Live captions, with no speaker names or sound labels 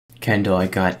Kendall, I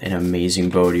got an amazing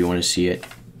bow. Do you want to see it?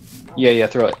 Yeah,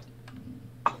 throw it.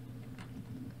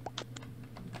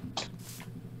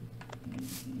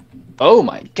 Oh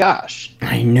my gosh.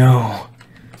 I know.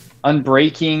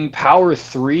 Unbreaking, Power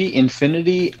 3,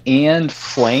 Infinity, and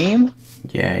Flame?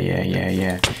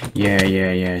 Yeah.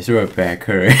 Throw it back,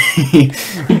 hurry.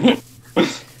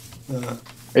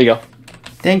 There you go.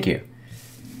 Thank you.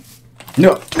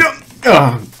 No.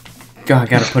 Oh, God, I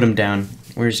gotta put him down.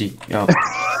 Where is he? Oh,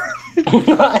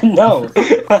 No.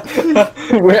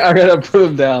 Wait, I gotta put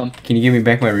him down. can you give me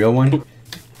back my real one?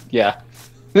 Yeah.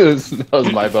 That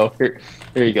was my bow. Here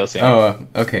you go, Sam. Oh,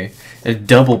 okay. A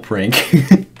double prank.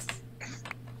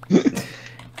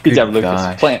 Good job,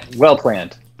 Lucas. gosh. Well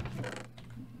planned.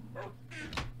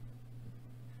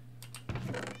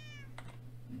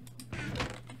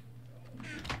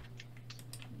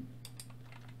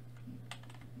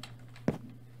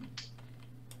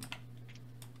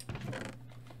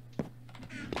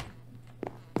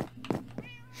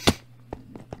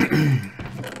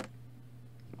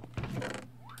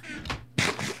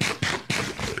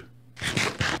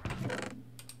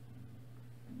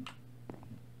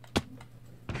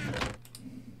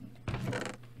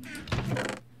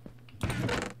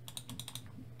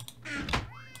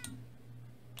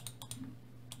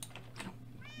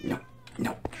 No.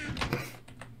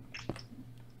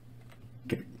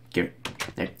 Give it.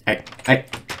 Hey.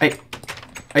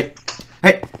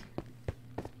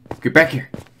 Get back here.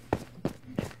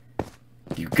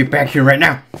 You get back here right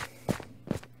now.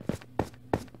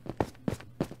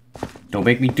 Don't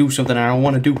make me do something I don't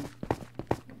want to do.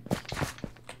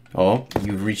 Oh,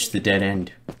 you've reached the dead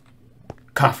end.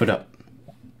 Cough it up.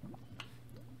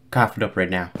 Cough it up right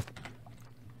now.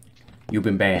 You've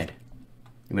been bad.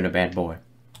 You've been a bad boy.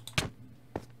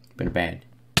 Been bad.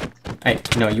 Hey,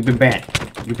 no, you've been bad.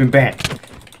 You've been bad.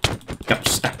 No,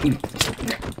 stop. You've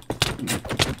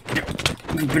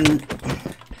been...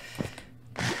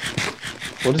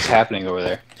 What is happening over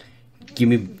there?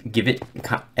 Give it.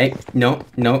 Hey, no.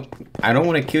 I don't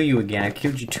want to kill you again. I've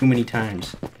killed you too many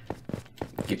times.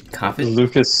 Cough it.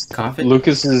 Lucas. Cough it.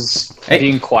 Lucas is Hey.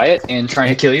 being quiet and trying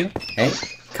to kill you. Hey,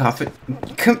 cough it.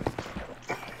 Come.